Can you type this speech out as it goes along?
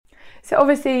So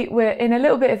obviously we're in a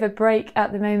little bit of a break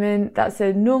at the moment. That's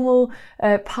a normal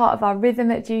part of our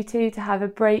rhythm at G2 to have a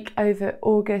break over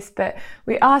August, but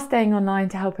we are staying online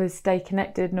to help us stay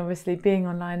connected, and obviously being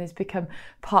online has become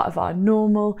part of our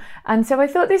normal. And so I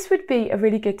thought this would be a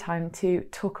really good time to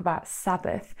talk about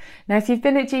Sabbath. Now, if you've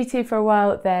been at G2 for a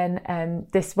while, then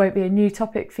this won't be a new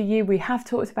topic for you. We have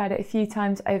talked about it a few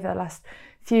times over the last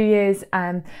few years,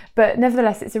 but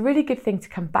nevertheless it's a really good thing to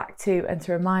come back to and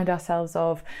to remind ourselves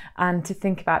of and to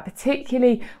think about,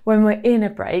 particularly when we're in a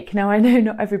break. Now, I know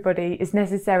not everybody is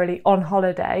necessarily on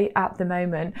holiday at the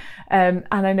moment, and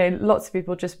I know lots of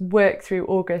people just work through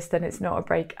August and it's not a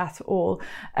break at all,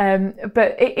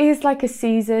 but it is like a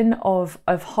season of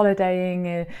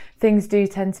holidaying. Life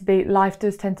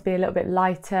does tend to be a little bit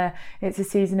lighter. It's a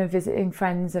season of visiting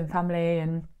friends and family,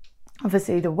 and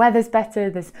obviously the weather's better,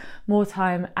 there's more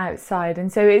time outside,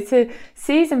 and so it's a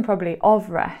season probably of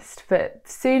rest, but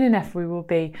soon enough we will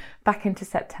be back into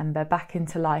September, back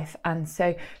into life. And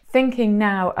so thinking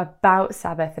now about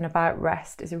Sabbath and about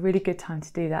rest is a really good time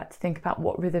to do that, to think about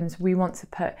what rhythms we want to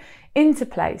put into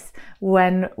place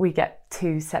when we get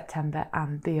to September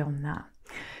and beyond that.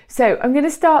 So I'm going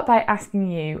to start by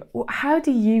asking you, how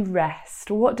do you rest?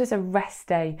 What does a rest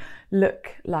day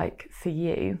look like for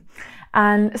you?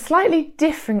 And a slightly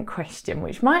different question,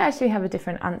 which might actually have a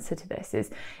different answer to this, is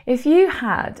if you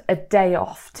had a day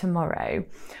off tomorrow,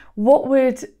 what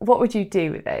would you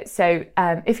do with it? So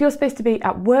if you're supposed to be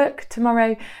at work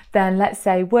tomorrow, then let's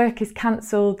say work is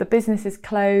cancelled, the business is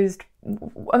closed,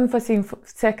 unforeseen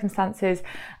circumstances,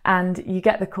 and you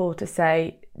get the call to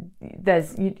say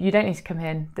you don't need to come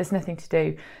in, there's nothing to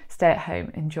do, stay at home,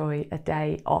 enjoy a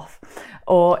day off.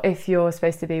 Or if you're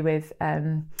supposed to be with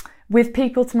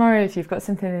people tomorrow, if you've got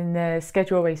something in the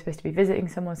schedule where you're supposed to be visiting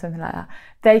someone, something like that,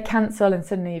 they cancel and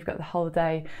suddenly you've got the whole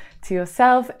day to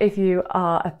yourself. If you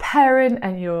are a parent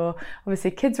and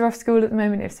obviously kids are off school at the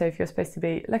moment, if you're supposed to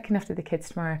be looking after the kids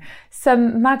tomorrow,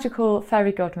 some magical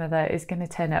fairy godmother is going to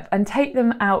turn up and take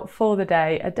them out for the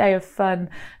day, a day of fun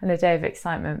and a day of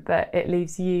excitement, but it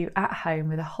leaves you at home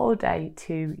with a whole day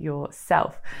to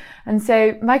yourself. And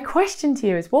so my question to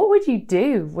you is, what would you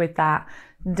do with that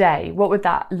day? What would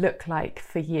that look like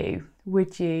for you?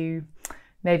 Would you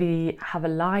maybe have a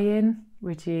lie-in?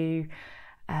 Would you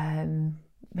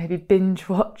maybe binge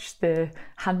watch The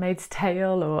Handmaid's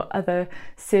Tale or other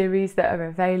series that are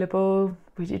available?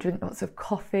 Would you drink lots of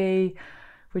coffee?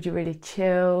 Would you really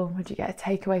chill? Would you get a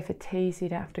takeaway for tea so you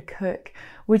don't have to cook?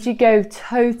 Would you go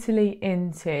totally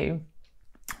into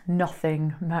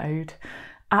nothing mode?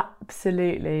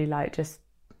 Absolutely, like just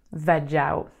veg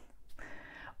out?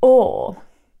 Or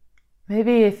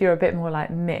maybe if you're a bit more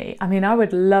like me, I mean, I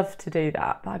would love to do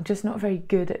that, but I'm just not very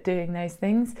good at doing those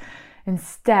things.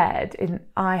 Instead,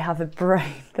 I have a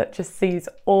brain that just sees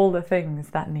all the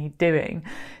things that need doing.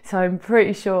 So I'm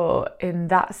pretty sure in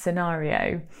that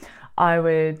scenario, I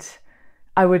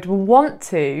would want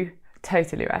to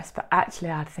totally rest, but actually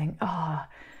I'd think, I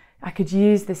could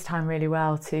use this time really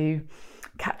well to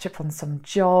catch up on some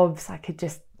jobs. I could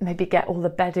just maybe get all the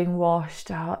bedding washed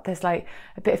out. There's like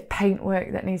a bit of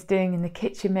paintwork that needs doing in the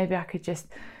kitchen. Maybe I could just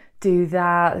do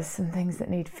that. There's some things that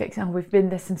need fixing.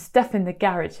 There's some stuff in the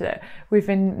garage that we've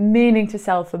been meaning to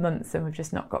sell for months and we've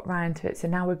just not got round to it. So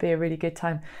now would be a really good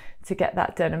time to get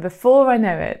that done. And before I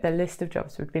know it, the list of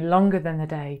jobs would be longer than the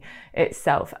day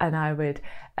itself. And I would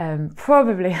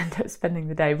probably end up spending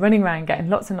the day running around getting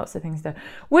lots and lots of things done,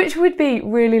 which would be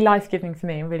really life-giving for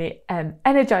me and really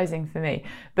energizing for me,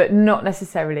 but not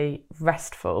necessarily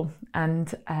restful.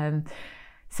 And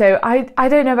so I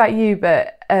don't know about you,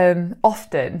 but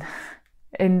often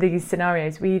in these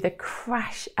scenarios, we either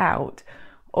crash out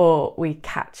or we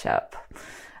catch up.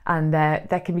 And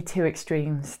there can be two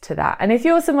extremes to that. And if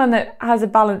you're someone that has a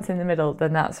balance in the middle,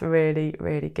 then that's really,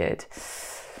 really good.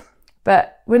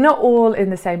 But we're not all in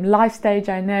the same life stage.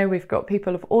 I know we've got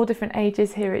people of all different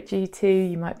ages here at G2.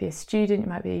 You might be a student, you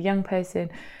might be a young person,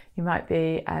 you might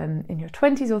be in your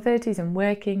 20s or 30s and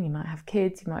working, you might have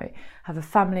kids, you might have a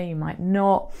family, you might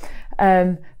not.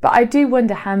 But I do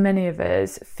wonder how many of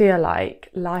us feel like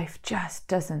life just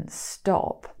doesn't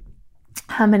stop.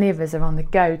 How many of us are on the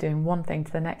go doing one thing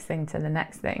to the next thing to the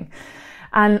next thing?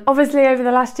 And obviously over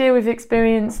the last year we've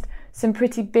experienced some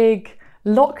pretty big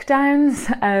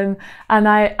lockdowns, and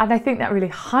I think that really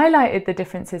highlighted the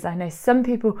differences. I know some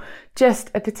people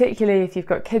just, particularly if you've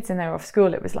got kids and they're off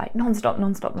school, it was like non-stop.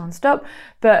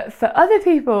 But for other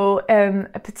people,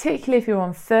 particularly if you're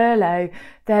on furlough,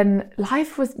 then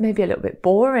life was maybe a little bit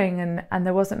boring, and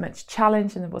there wasn't much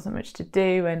challenge and there wasn't much to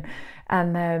do,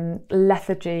 and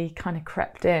lethargy kind of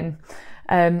crept in,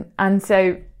 and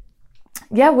so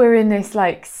yeah, we're in this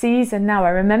like season now. I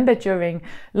remember during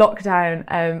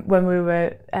lockdown, when we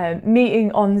were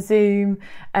meeting on Zoom,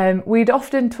 we'd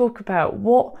often talk about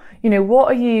what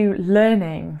are you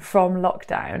learning from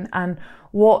lockdown, and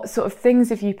what sort of things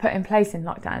have you put in place in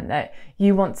lockdown that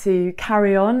you want to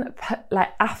carry on like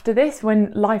after this,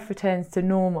 when life returns to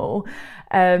normal.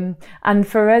 And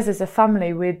for us as a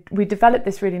family, we developed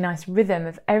this really nice rhythm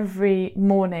of every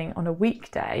morning on a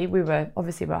weekday. We were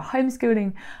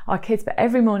homeschooling our kids, but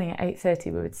every morning at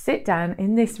 8:30 we would sit down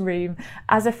in this room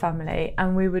as a family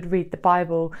and we would read the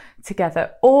Bible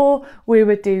together, or we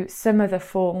would do some other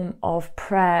form of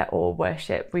prayer or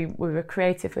worship. We were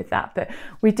creative with that, but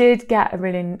we did get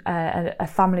a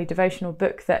family devotional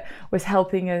book that was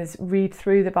helping us read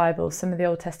through the Bible, some of the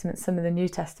Old Testament, some of the New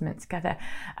Testament together.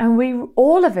 And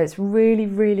all of us really,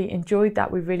 really enjoyed that.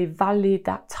 We really valued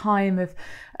that time of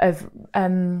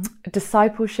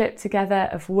discipleship together,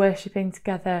 of worshipping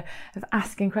together, of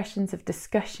asking questions, of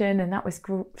discussion, and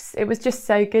it was just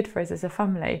so good for us as a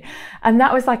family. And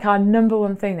that was like our number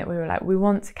one thing that we were like, we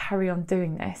want to carry on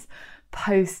doing this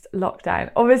post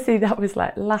lockdown. Obviously that was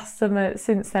like last summer.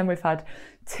 Since then we've had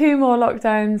 2 more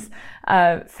lockdowns.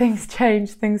 Things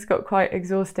changed, things got quite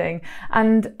exhausting,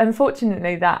 and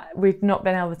unfortunately that we've not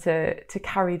been able to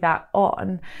carry that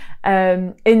on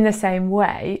in the same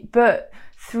way. But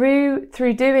through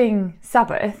doing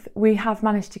Sabbath, we have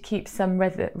managed to keep some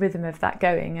rhythm of that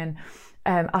going, and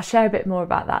I'll share a bit more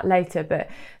about that later. But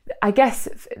I guess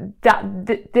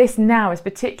that this now is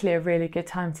particularly a really good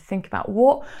time to think about,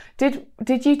 what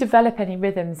did you develop any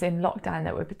rhythms in lockdown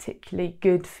that were particularly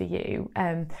good for you?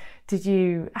 Did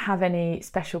you have any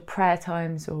special prayer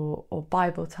times or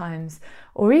Bible times,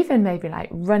 or even maybe like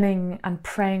running and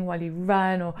praying while you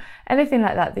run, or anything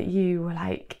like that you were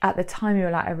like, at the time you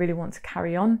were like, I really want to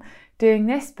carry on doing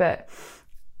this, but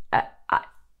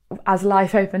as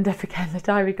life opened up again, the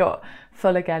diary got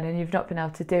full again and you've not been able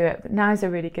to do it. But now is a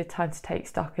really good time to take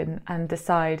stock and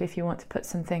decide if you want to put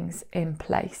some things in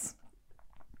place.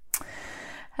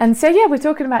 And so, yeah, we're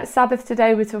talking about Sabbath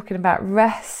today. We're talking about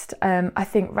rest. I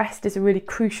think rest is a really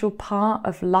crucial part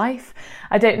of life.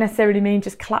 I don't necessarily mean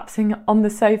just collapsing on the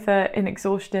sofa in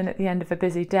exhaustion at the end of a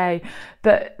busy day,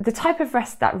 but the type of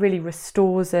rest that really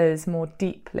restores us more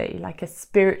deeply, like a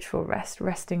spiritual rest,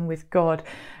 resting with God,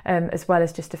 as well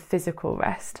as just a physical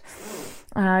rest.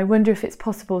 And I wonder if it's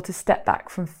possible to step back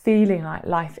from feeling like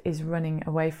life is running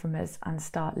away from us and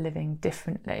start living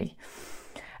differently.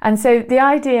 And so the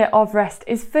idea of rest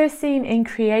is first seen in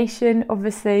creation.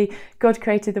 Obviously, God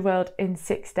created the world in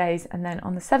 6 days, and then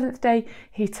on the 7th day,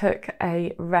 he took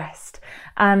a rest.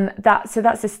 And that's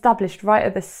established right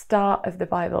at the start of the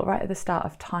Bible, right at the start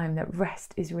of time, that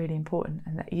rest is really important,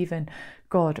 and that even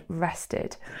God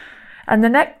rested. And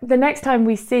the next time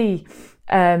we see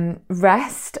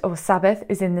rest or Sabbath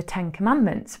is in the 10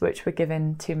 Commandments, which were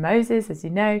given to Moses, as you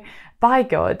know, by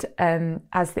God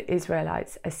as the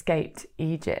Israelites escaped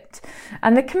Egypt.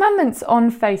 And the commandments on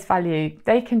face value,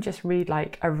 they can just read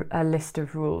like a list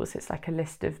of rules. It's like a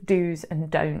list of do's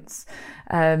and don'ts.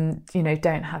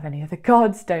 Don't have any other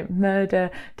gods, don't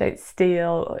murder, don't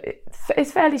steal.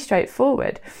 It's fairly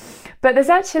straightforward. But there's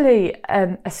actually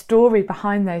a story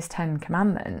behind those 10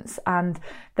 Commandments, and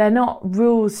they're not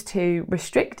rules to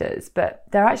restrict us, but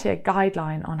they're actually a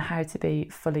guideline on how to be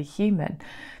fully human.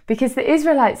 Because the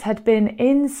Israelites had been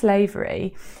in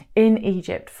slavery in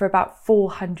Egypt for about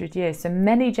 400 years. So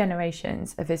many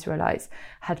generations of Israelites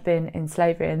had been in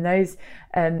slavery. And those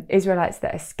Israelites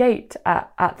that escaped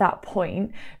at that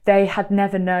point, they had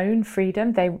never known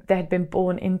freedom. They had been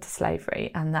born into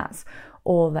slavery, and that's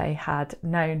all they had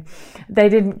known. They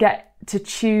didn't get to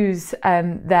choose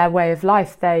their way of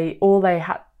life.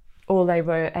 All they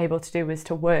were able to do was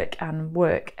to work and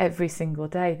work every single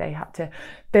day. They had to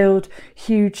build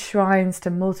huge shrines to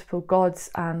multiple gods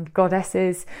and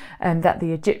goddesses that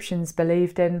the Egyptians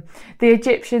believed in. The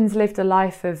Egyptians lived a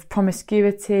life of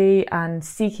promiscuity and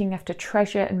seeking after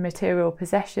treasure and material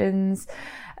possessions.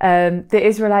 The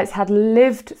Israelites had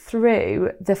lived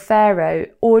through the Pharaoh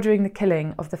ordering the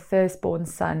killing of the firstborn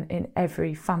son in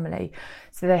every family.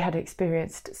 So they had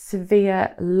experienced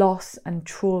severe loss and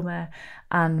trauma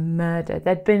and murder.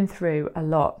 They'd been through a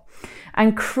lot.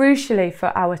 And crucially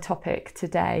for our topic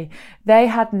today, they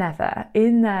had never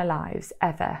in their lives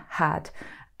ever had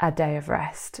a day of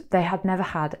rest. They had never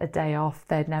had a day off.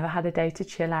 They'd never had a day to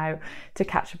chill out, to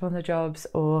catch up on the jobs,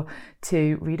 or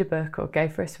to read a book or go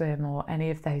for a swim, or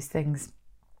any of those things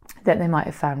that they might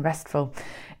have found restful.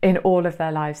 In all of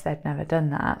their lives, they'd never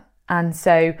done that. And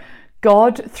so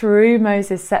God, through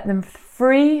Moses, set them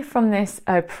free from this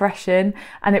oppression,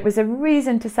 and it was a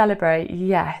reason to celebrate,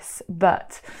 yes,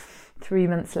 but 3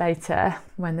 months later,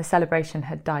 when the celebration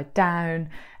had died down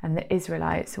and the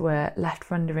Israelites were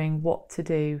left wondering what to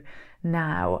do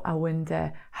now, I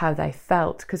wonder how they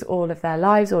felt, because all of their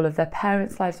lives, all of their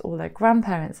parents' lives, all their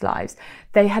grandparents' lives,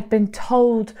 they had been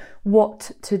told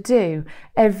what to do.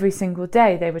 Every single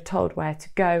day they were told where to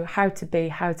go, how to be,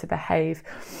 how to behave,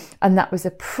 and that was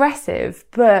oppressive.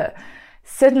 But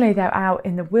suddenly they're out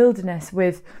in the wilderness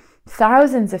with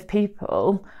thousands of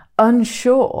people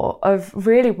unsure of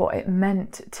really what it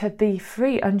meant to be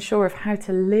free, unsure of how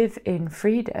to live in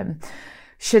freedom.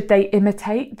 Should they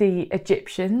imitate the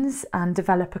Egyptians and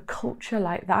develop a culture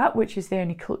like that, which is the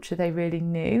only culture they really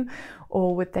knew,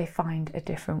 or would they find a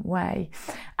different way?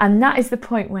 And that is the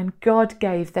point when God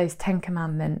gave those 10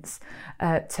 commandments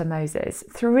to Moses.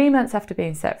 3 months after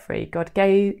being set free, God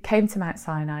came to Mount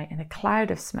Sinai in a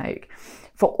cloud of smoke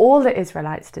for all the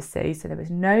Israelites to see. So there was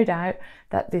no doubt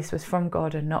that this was from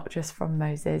God and not just from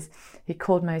Moses. He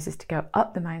called Moses to go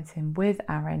up the mountain with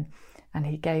Aaron, and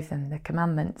he gave them the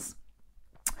commandments.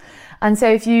 And so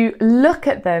if you look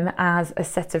at them as a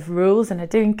set of rules, and I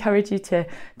do encourage you to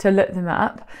look them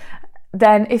up,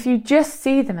 then if you just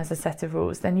see them as a set of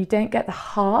rules, then you don't get the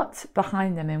heart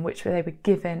behind them in which they were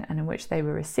given and in which they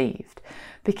were received,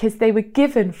 because they were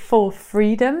given for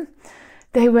freedom.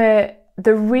 They were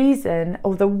the reason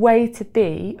or the way to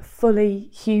be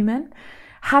fully human.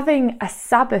 Having a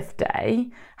Sabbath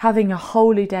day, having a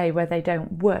holy day where they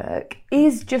don't work,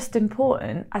 is just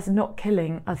important as not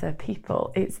killing other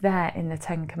people. It's there in the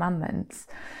 10 Commandments.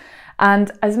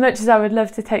 And as much as I would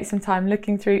love to take some time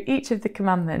looking through each of the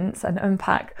commandments and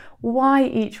unpack why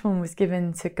each one was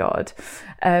given to God,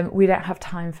 we don't have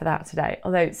time for that today.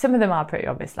 Although some of them are pretty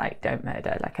obvious, like don't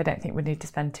murder. Like I don't think we need to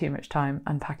spend too much time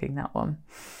unpacking that one.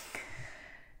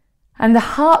 And the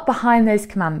heart behind those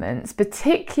commandments,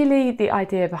 particularly the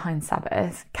idea behind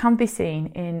Sabbath, can be seen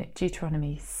in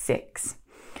Deuteronomy 6,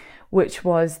 which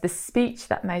was the speech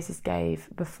that Moses gave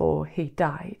before he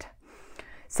died.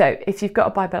 So if you've got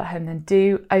a Bible at home, then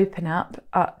do open up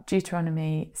at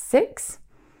Deuteronomy 6.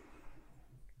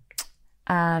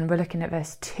 And we're looking at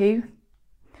verse 2.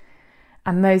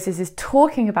 And Moses is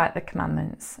talking about the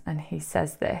commandments, and he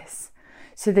says this: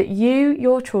 so that you,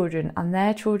 your children, and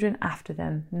their children after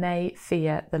them may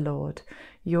fear the Lord,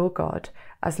 your God,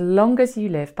 as long as you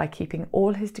live, by keeping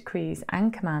all his decrees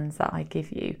and commands that I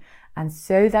give you, and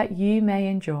so that you may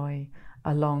enjoy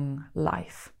a long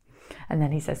life. And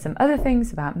then he says some other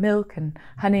things about milk and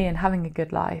honey and having a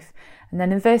good life. And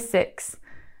then in verse 6,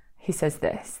 he says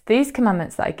this: these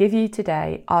commandments that I give you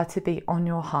today are to be on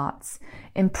your hearts.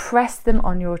 Impress them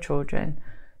on your children.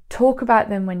 Talk about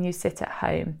them when you sit at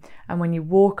home and when you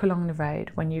walk along the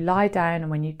road, when you lie down and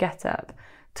when you get up.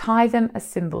 Tie them as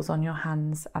symbols on your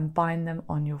hands and bind them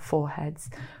on your foreheads.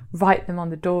 Write them on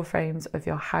the door frames of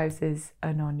your houses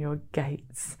and on your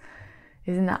gates.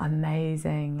 Isn't that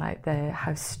amazing? Like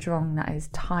how strong that is.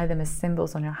 Tie them as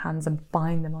symbols on your hands and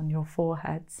bind them on your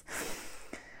foreheads.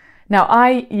 Now,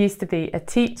 I used to be a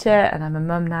teacher and I'm a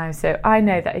mum now, so I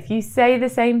know that if you say the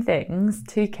same things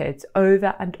to kids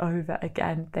over and over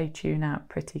again, they tune out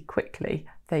pretty quickly.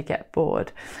 They get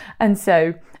bored. And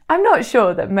so I'm not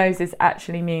sure that Moses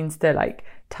actually means to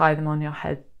tie them on your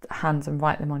hands and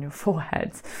write them on your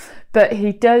foreheads, but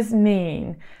he does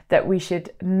mean that we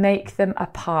should make them a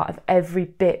part of every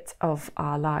bit of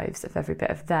our lives, of every bit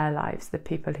of their lives, the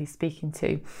people he's speaking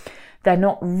to. They're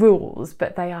not rules,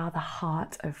 but they are the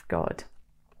heart of God.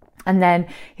 And then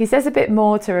he says a bit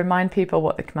more to remind people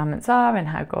what the commandments are and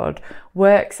how God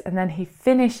works. And then he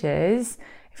finishes,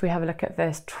 if we have a look at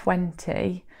verse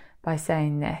 20, by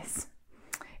saying this: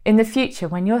 in the future,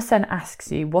 when your son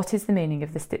asks you, what is the meaning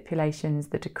of the stipulations,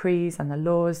 the decrees and the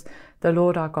laws the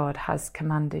Lord our God has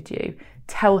commanded you,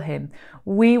 tell him,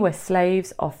 we were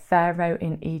slaves of Pharaoh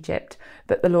in Egypt,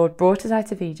 but the Lord brought us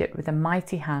out of Egypt with a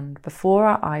mighty hand. Before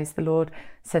our eyes, the Lord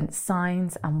sent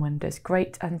signs and wonders,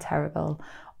 great and terrible,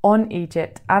 on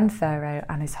Egypt and Pharaoh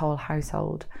and his whole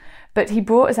household. But he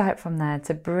brought us out from there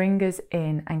to bring us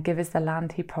in and give us the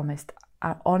land he promised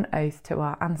on oath to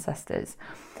our ancestors.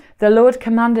 The Lord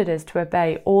commanded us to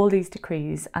obey all these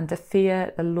decrees and to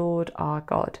fear the Lord our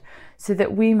God, so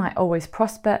that we might always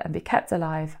prosper and be kept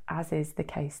alive, as is the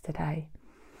case today.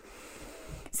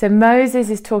 So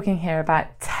Moses is talking here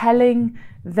about telling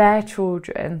their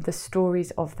children the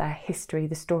stories of their history,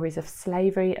 the stories of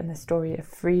slavery and the story of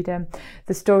freedom,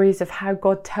 the stories of how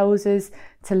God tells us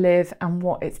to live and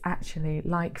what it's actually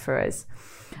like for us.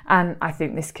 And I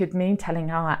think this could mean telling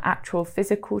our actual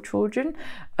physical children,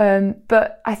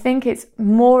 but I think it's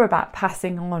more about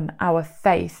passing on our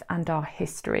faith and our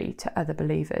history to other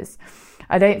believers.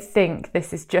 I don't think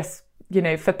this is just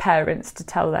for parents to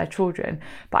tell their children,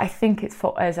 but I think it's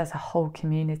for us as a whole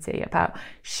community about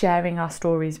sharing our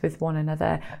stories with one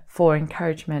another for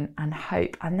encouragement and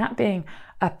hope, and that being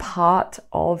a part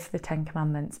of the Ten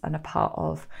Commandments and a part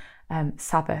of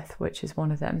Sabbath, which is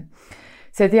one of them.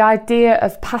 So the idea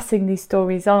of passing these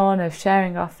stories on, of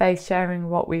sharing our faith, sharing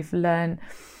what we've learned,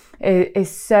 is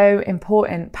so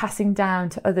important, passing down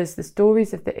to others the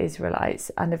stories of the Israelites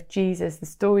and of Jesus, the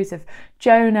stories of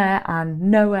Jonah and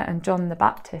Noah and John the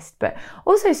Baptist, but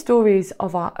also stories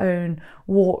of our own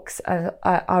walks,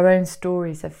 our own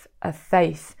stories of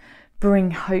faith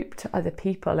bring hope to other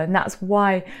people. And that's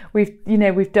why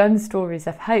we've done stories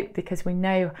of hope, because we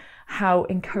know how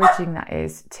encouraging that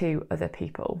is to other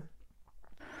people.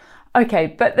 Okay,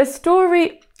 but the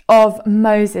story of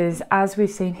Moses, as we've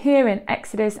seen here in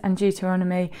Exodus and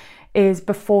Deuteronomy, is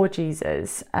before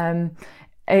Jesus.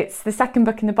 It's the second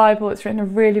book in the Bible. It's written a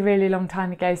really, really long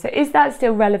time ago. So is that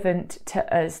still relevant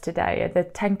to us today? Are the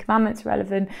Ten Commandments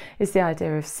relevant? Is the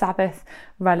idea of Sabbath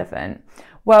relevant?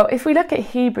 Well, if we look at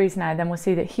Hebrews now, then we'll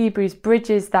see that Hebrews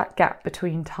bridges that gap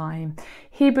between time.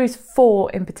 Hebrews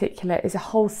 4 in particular is a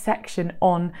whole section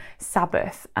on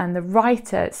Sabbath, and the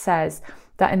writer says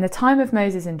that in the time of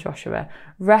Moses and Joshua,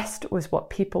 rest was what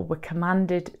people were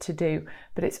commanded to do,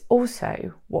 but it's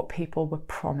also what people were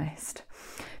promised.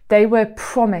 They were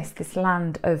promised this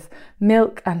land of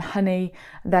milk and honey.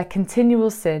 Their continual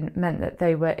sin meant that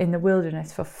they were in the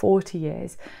wilderness for 40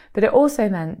 years, but it also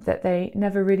meant that they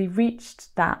never really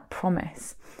reached that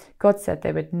promise. God said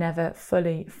they would never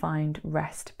fully find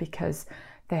rest because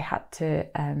they had to,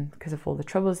 because of all the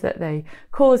troubles that they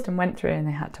caused and went through, and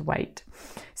they had to wait.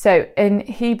 So in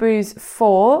Hebrews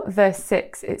 4 verse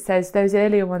 6, it says, those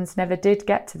earlier ones never did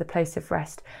get to the place of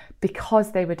rest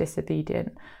because they were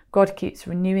disobedient. God keeps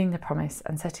renewing the promise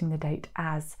and setting the date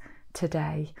as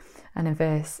today. And in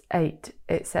verse 8,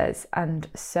 it says, and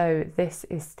so this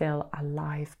is still a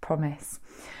live promise.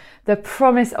 The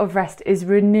promise of rest is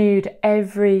renewed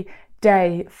every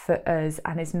day for us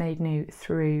and is made new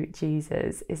through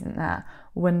Jesus. Isn't that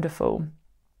wonderful?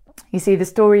 You see, the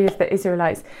story of the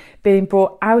Israelites being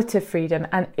brought out of freedom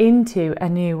and into a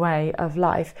new way of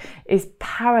life is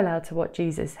parallel to what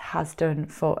Jesus has done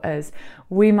for us.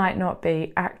 We might not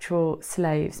be actual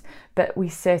slaves, but we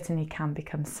certainly can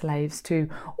become slaves to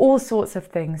all sorts of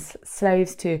things.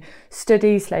 Slaves to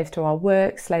study, slaves to our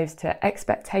work, slaves to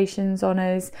expectations on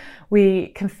us. We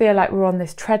can feel like we're on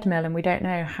this treadmill and we don't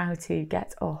know how to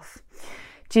get off.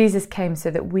 Jesus came so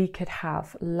that we could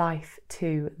have life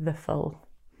to the full.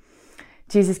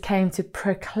 Jesus came to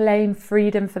proclaim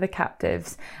freedom for the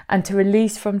captives and to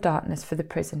release from darkness for the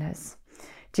prisoners.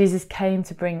 Jesus came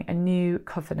to bring a new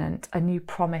covenant, a new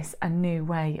promise, a new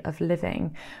way of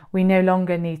living. We no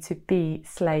longer need to be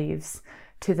slaves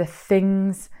to the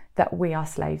things that we are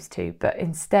slaves to, but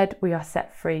instead we are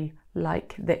set free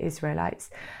like the Israelites.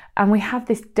 And we have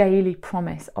this daily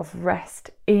promise of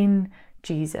rest in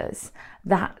Jesus.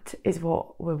 That is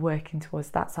what we're working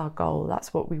towards. That's our goal.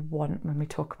 That's what we want when we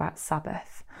talk about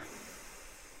Sabbath.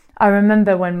 I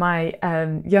remember when my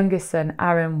youngest son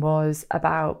Aaron was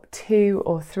about 2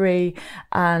 or 3,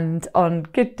 and on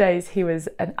good days he was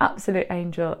an absolute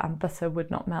angel and butter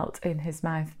would not melt in his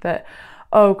mouth, but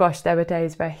oh gosh, there were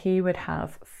days where he would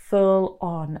have full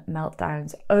on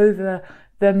meltdowns over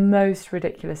the most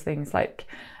ridiculous things, like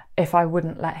if I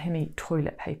wouldn't let him eat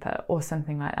toilet paper or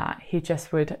something like that, he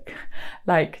just would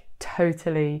like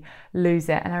totally lose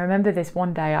it. And I remember this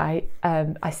one day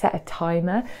I set a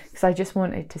timer because I just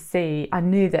wanted to see. I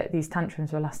knew that these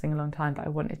tantrums were lasting a long time, but I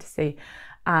wanted to see.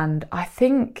 And I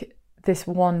think this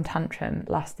one tantrum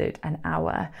lasted an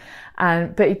hour,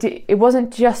 but it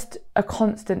wasn't just a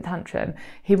constant tantrum.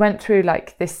 He went through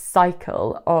like this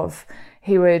cycle of,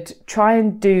 he would try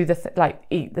and do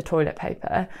eat the toilet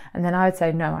paper, and then I would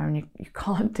say, no, Aaron, you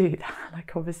can't do that.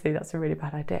 Like, obviously that's a really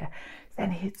bad idea. Then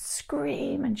he'd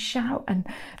scream and shout and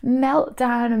melt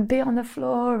down and be on the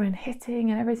floor and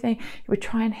hitting and everything. He would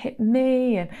try and hit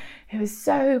me, and he was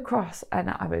so cross,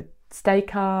 and I would stay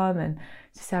calm and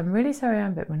just say, I'm really sorry,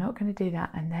 Aaron, but we're not going to do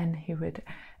that. And then he would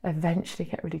eventually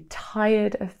get really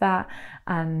tired of that,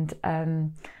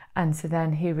 and so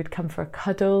then he would come for a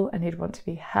cuddle and he'd want to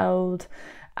be held,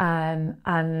 and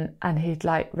he'd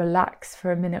like relax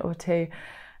for a minute or two,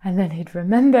 and then he'd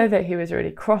remember that he was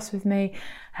really cross with me,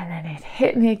 and then he'd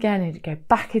hit me again. He'd go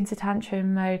back into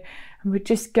tantrum mode, and we'd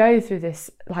just go through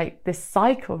this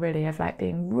cycle really of like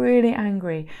being really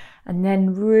angry and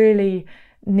then really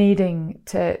needing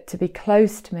to be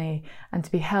close to me and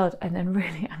to be held, and then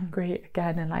really angry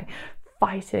again and like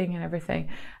fighting and everything.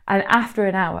 And after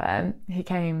an hour he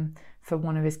came for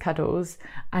one of his cuddles,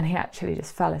 and he actually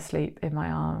just fell asleep in my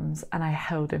arms, and I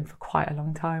held him for quite a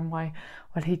long time while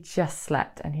he just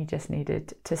slept and he just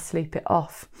needed to sleep it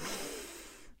off.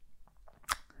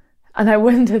 And I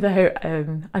wonder though,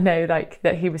 I know like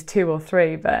that he was 2 or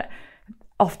 3, but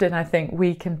often I think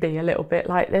we can be a little bit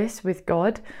like this with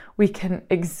God. We can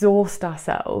exhaust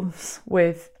ourselves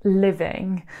with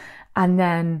living, and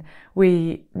then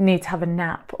we need to have a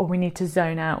nap, or we need to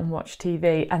zone out and watch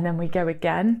TV, and then we go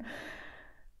again.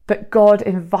 But God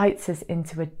invites us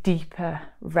into a deeper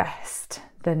rest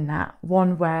than that,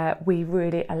 one where we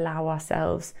really allow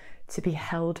ourselves to be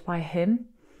held by him,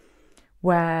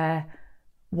 where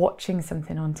watching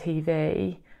something on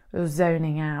TV or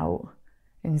zoning out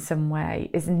in some way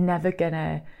is never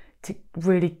gonna to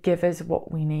really give us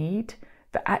what we need,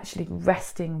 but actually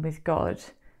resting with God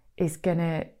is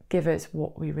gonna give us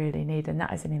what we really need, and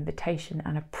that is an invitation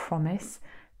and a promise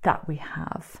that we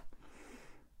have.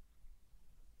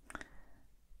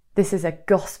 This is a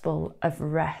gospel of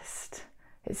rest.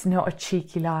 It's not a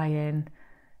cheeky lie-in,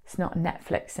 it's not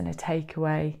Netflix and a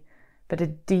takeaway, but a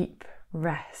deep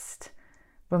rest.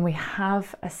 When we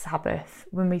have a Sabbath,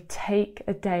 when we take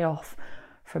a day off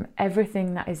from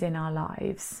everything that is in our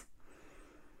lives,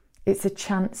 it's a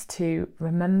chance to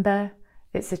remember,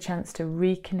 it's a chance to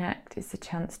reconnect, it's a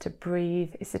chance to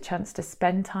breathe, it's a chance to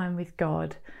spend time with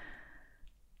God.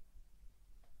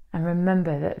 And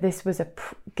remember that this was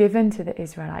given to the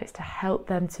Israelites to help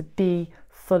them to be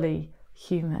fully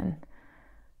human.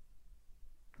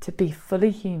 To be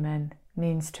fully human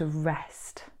means to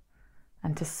rest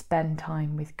and to spend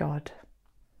time with God.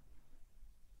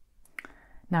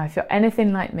 Now, if you're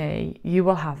anything like me, you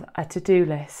will have a to-do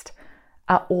list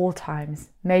at all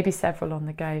times, maybe several on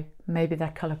the go, maybe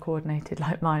they're colour coordinated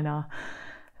like mine are.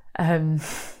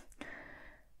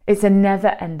 It's a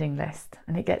never-ending list,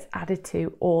 and it gets added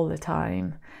to all the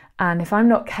time. And if I'm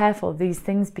not careful, these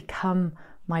things become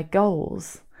my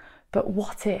goals. But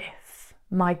what if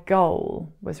my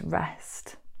goal was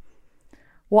rest?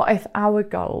 What if our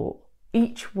goal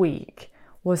each week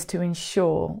was to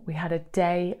ensure we had a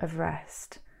day of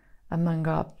rest among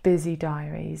our busy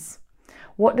diaries?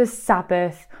 What does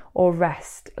Sabbath or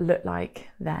rest look like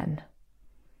then?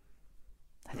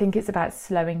 I think it's about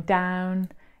slowing down,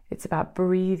 it's about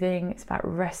breathing, it's about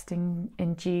resting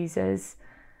in Jesus.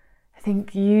 I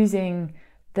think using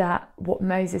that, what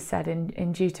Moses said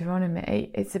in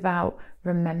Deuteronomy, it's about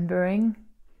remembering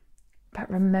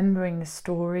the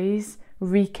stories,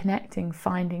 reconnecting,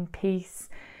 finding peace.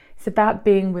 It's about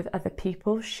being with other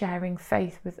people, sharing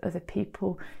faith with other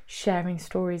people, sharing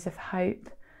stories of hope,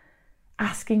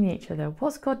 asking each other,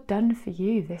 what's God done for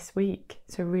you this week?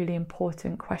 It's a really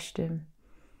important question.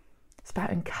 It's about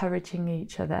encouraging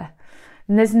each other.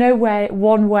 And there's no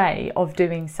one way of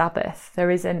doing Sabbath.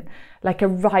 There isn't like a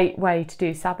right way to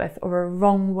do Sabbath or a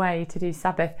wrong way to do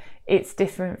Sabbath. It's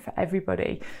different for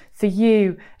everybody. For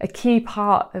you, a key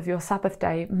part of your Sabbath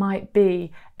day might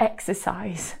be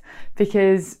exercise,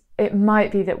 because it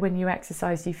might be that when you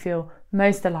exercise, you feel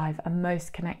most alive and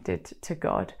most connected to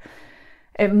God.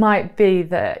 It might be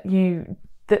that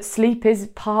sleep is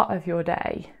part of your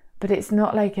day, but it's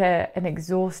not like an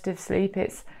exhaustive sleep.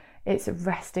 It's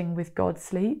resting with God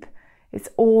sleep. It's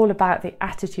all about the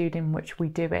attitude in which we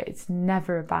do it. It's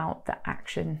never about the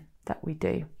action that we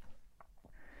do.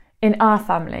 In our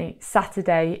family,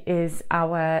 Saturday is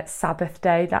our Sabbath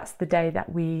day. That's the day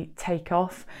that we take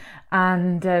off.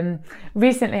 And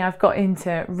recently I've got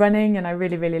into running, and I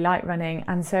really, really like running.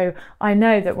 And so I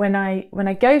know that when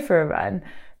I go for a run,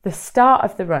 the start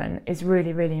of the run is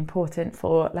really, really important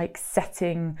for like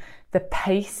setting the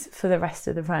pace for the rest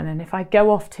of the run. And if I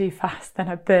go off too fast, then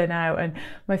I burn out, and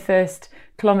my first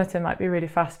kilometre might be really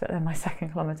fast, but then my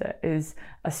second kilometre is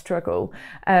a struggle.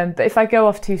 But if I go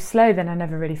off too slow, then I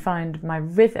never really find my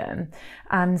rhythm.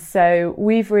 And so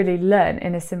we've really learned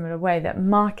in a similar way that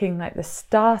marking like the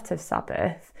start of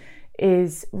Sabbath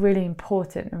is really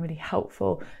important and really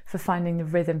helpful for finding the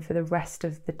rhythm for the rest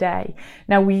of the day.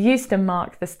 Now, we used to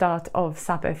mark the start of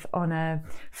Sabbath on a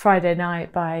Friday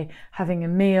night by having a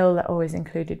meal that always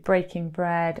included breaking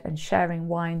bread and sharing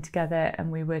wine together,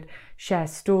 and we would share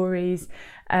stories.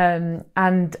 And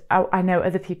I know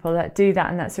other people that do that,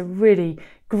 and that's a really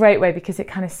great way because it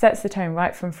kind of sets the tone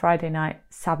right from Friday night.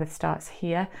 Sabbath starts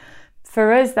here.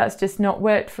 For us, that's just not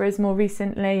worked for us more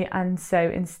recently, and so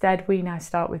instead we now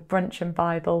start with brunch and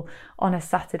Bible on a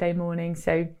Saturday morning.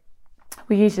 So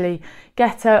we usually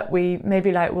get up,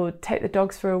 we'll take the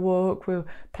dogs for a walk, we'll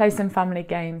play some family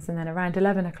games, and then around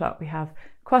 11 o'clock we have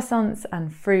croissants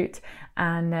and fruit,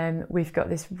 and we've got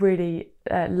this really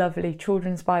lovely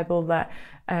children's Bible that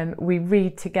we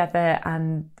read together,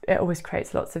 and it always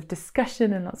creates lots of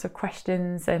discussion and lots of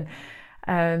questions, and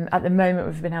at the moment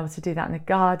we've been able to do that in the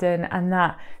garden, and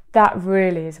that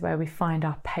really is where we find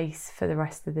our pace for the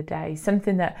rest of the day,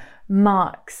 something that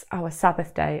marks our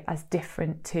Sabbath day as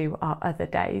different to our other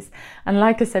days. And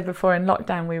like I said before, in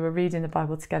lockdown we were reading the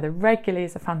Bible together regularly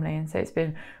as a family, and so it's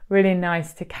been really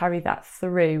nice to carry that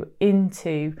through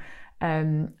into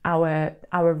our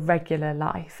regular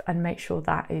life and make sure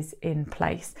that is in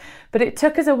place. But it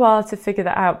took us a while to figure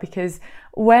that out, because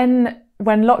when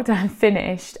lockdown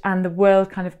finished and the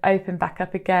world kind of opened back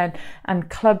up again and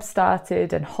clubs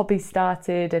started and hobbies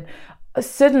started, and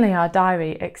suddenly our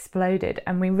diary exploded,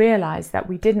 and we realised that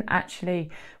we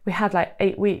had like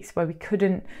 8 weeks where we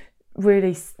couldn't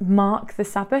really mark the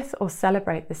Sabbath or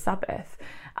celebrate the Sabbath.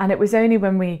 And it was only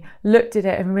when we looked at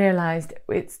it and realised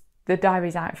the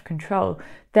diary's out of control,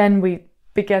 then we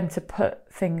began to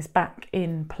put things back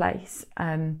in place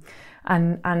and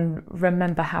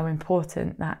remember how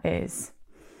important that is.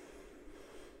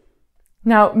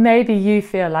 Now, maybe you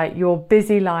feel like your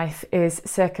busy life is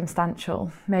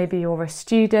circumstantial. Maybe you're a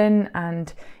student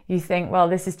and you think, well,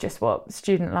 this is just what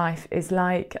student life is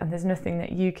like and there's nothing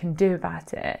that you can do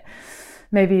about it.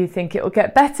 Maybe you think it'll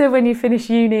get better when you finish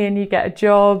uni and you get a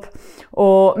job,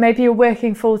 or maybe you're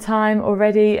working full time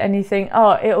already and you think,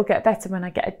 oh, it'll get better when I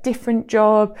get a different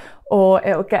job, or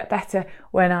it'll get better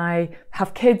when I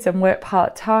have kids and work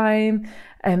part time.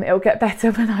 It'll get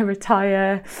better when I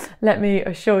retire. Let me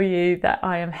assure you that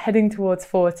I am heading towards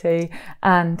 40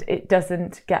 and it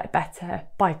doesn't get better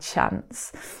by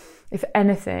chance. If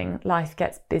anything, life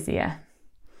gets busier.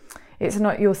 It's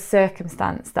not your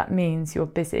circumstance that means you're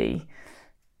busy.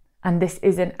 And this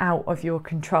isn't out of your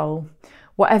control.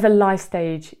 Whatever life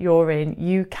stage you're in,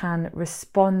 you can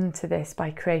respond to this by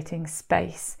creating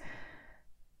space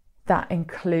that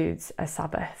includes a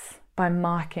Sabbath, by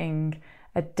marking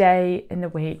a day in the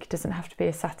week, doesn't have to be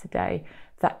a Saturday,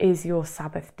 that is your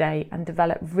Sabbath day, and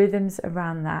develop rhythms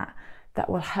around that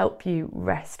will help you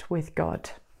rest with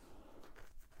God.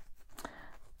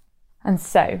 And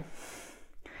so,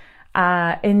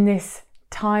 in this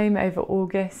time over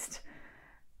August,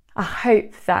 I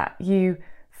hope that you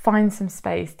find some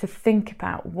space to think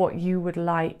about what you would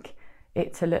like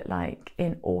it to look like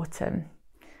in autumn,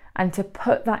 and to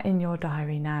put that in your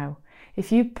diary now. If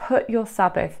you put your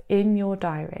Sabbath in your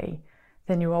diary,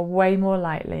 then you are way more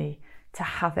likely to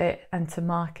have it and to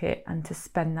mark it and to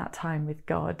spend that time with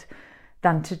God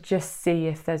than to just see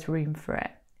if there's room for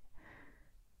it.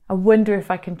 I wonder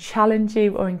if I can challenge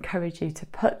you or encourage you to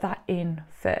put that in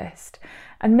first.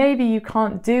 And maybe you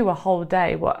can't do a whole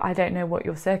day. I don't know what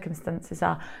your circumstances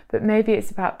are, but maybe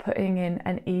it's about putting in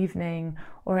an evening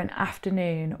or an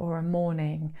afternoon or a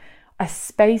morning, a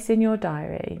space in your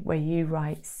diary where you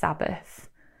write Sabbath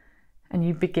and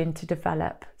you begin to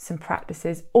develop some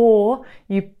practices, or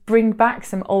you bring back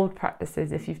some old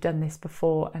practices if you've done this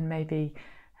before and maybe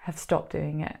have stopped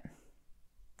doing it.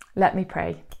 Let me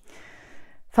pray.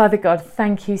 Father God,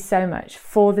 thank you so much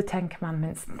for the 10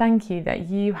 Commandments. Thank you that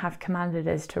you have commanded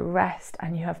us to rest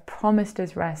and you have promised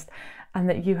us rest, and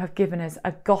that you have given us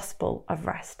a gospel of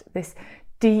rest, this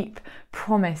deep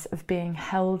promise of being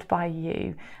held by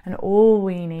you, and all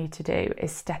we need to do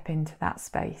is step into that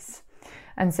space.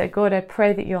 And so God, I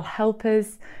pray that you'll help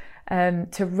us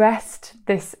to rest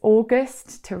this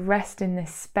August, to rest in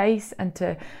this space, and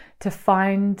to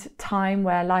find time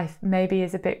where life maybe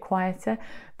is a bit quieter.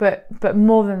 But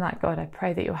more than that, God, I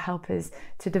pray that you'll help us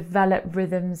to develop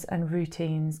rhythms and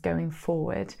routines going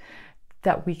forward,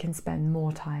 that we can spend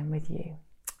more time with you.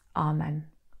 Amen.